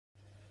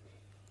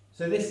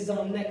So this is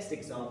our next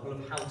example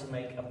of how to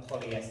make a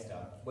polyester.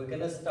 We're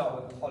going to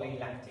start with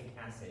polylactic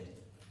acid.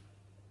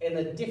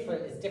 It's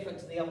different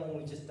to the other one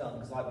we've just done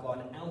because I've got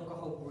an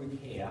alcohol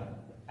group here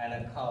and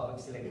a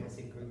carboxylic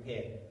acid group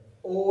here.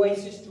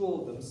 Always just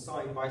draw them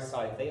side by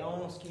side. If they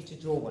ask you to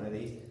draw one of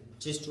these,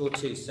 just draw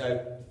two.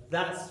 So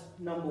that's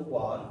number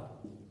one.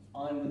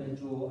 I'm going to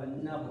draw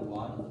another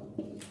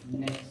one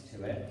next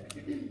to it,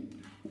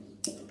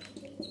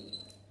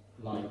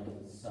 like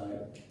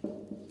so.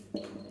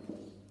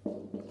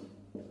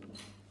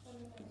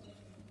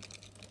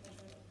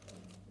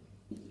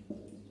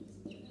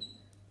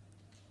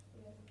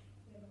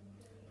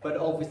 But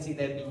obviously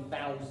there'd be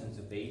thousands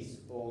of these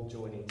all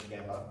joining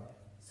together.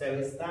 So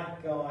it's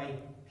that guy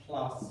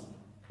plus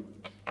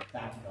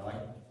that guy.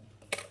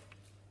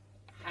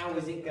 How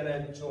is it going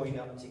to join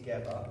up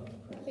together?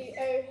 The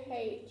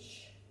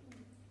OH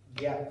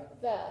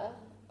Yep. there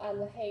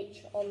and the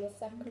H on the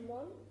second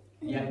one.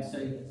 Yep, so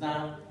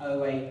that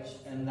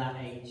OH and that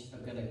H are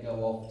going to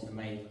go off to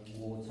make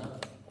water.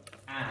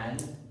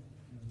 And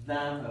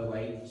that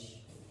OH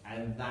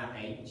and that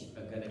H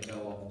are going to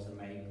go off to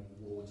make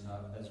water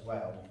as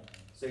well.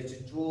 So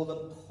to draw the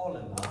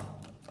polymer,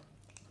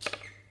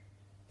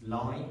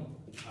 line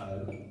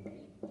O,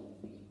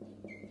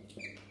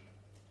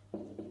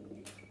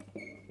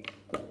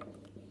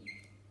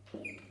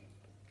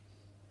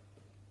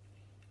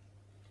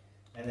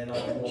 and then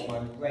I draw my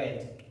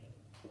red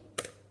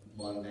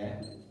one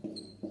there.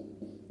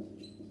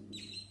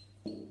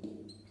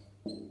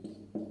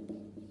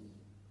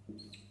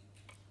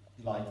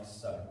 Like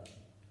so.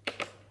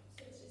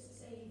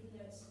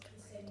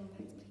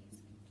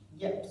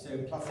 Yep, so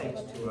plus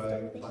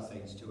H2O plus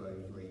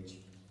H2O for each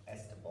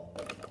ester bond.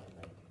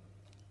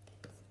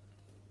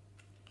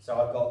 So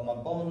I've got my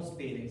bonds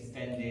being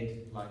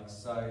extended like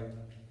so.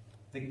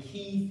 The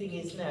key thing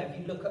is now, if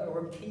you look at a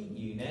repeat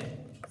unit,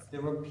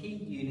 the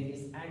repeat unit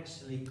is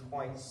actually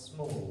quite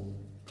small.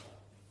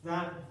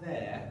 That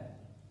there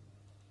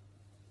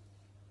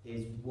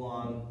is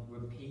one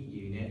repeat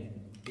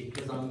unit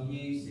because I'm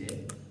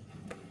using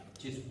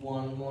just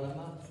one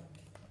monomer.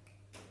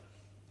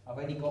 I've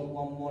only got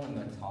one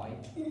monomer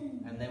type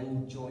and they're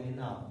all joining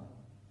up.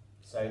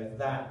 So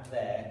that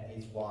there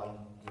is one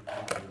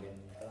repeat unit.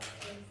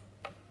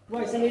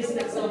 Right, so here's an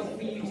example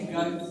for you to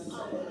go.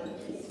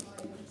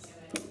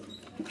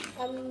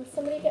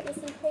 Somebody get me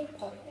some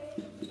paper.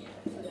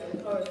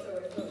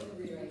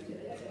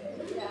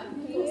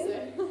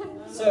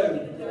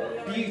 So,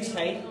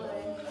 butane.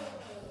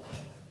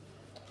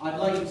 I'd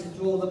like you to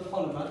draw the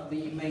polymer that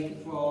you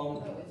make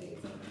from...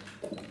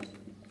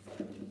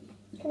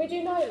 Can we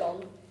do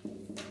nylon?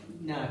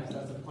 No, because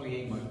that's a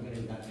polyamide. We're going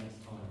to do that next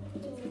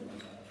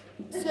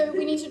time. So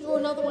we need to draw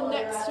another one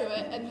next to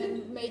it and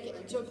then make it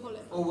into a polymer.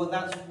 Oh, well,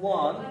 that's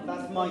one.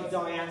 That's my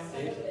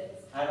diacid.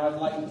 And I'd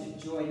like you to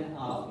join it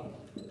up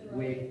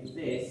with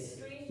this.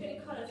 Do we need to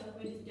do colours or can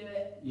we just do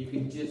it? You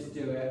can just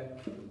do it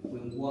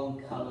with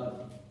one colour,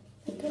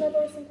 Can I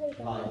borrow some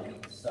paper?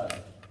 like so.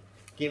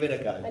 Give it a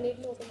I go. need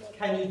more than one.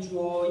 Can you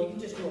draw? You can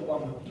just draw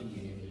one repeat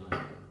unit if you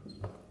like.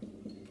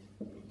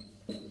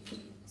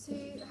 So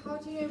how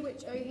do you know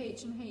which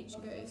OH and H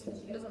goes?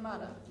 It doesn't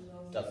matter.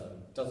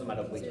 Doesn't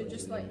matter which So one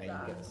just you like make,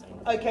 that. you get the same.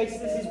 Okay, so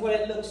this is what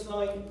it looks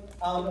like.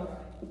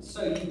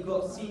 So you've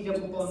got C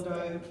double bond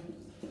O,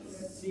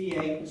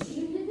 CH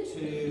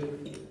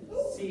to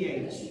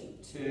CH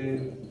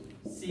to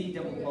C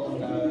double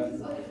bond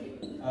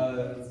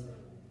O,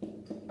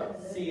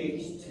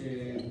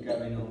 CH2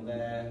 going on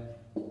there,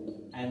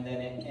 and then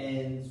it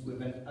ends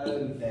with an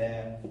O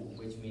there,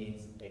 which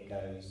means it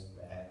goes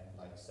there,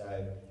 like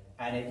so.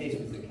 And if this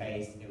was the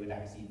case, it would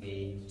actually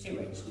be two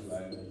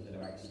H2O that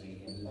are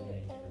actually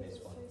eliminated for this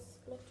one.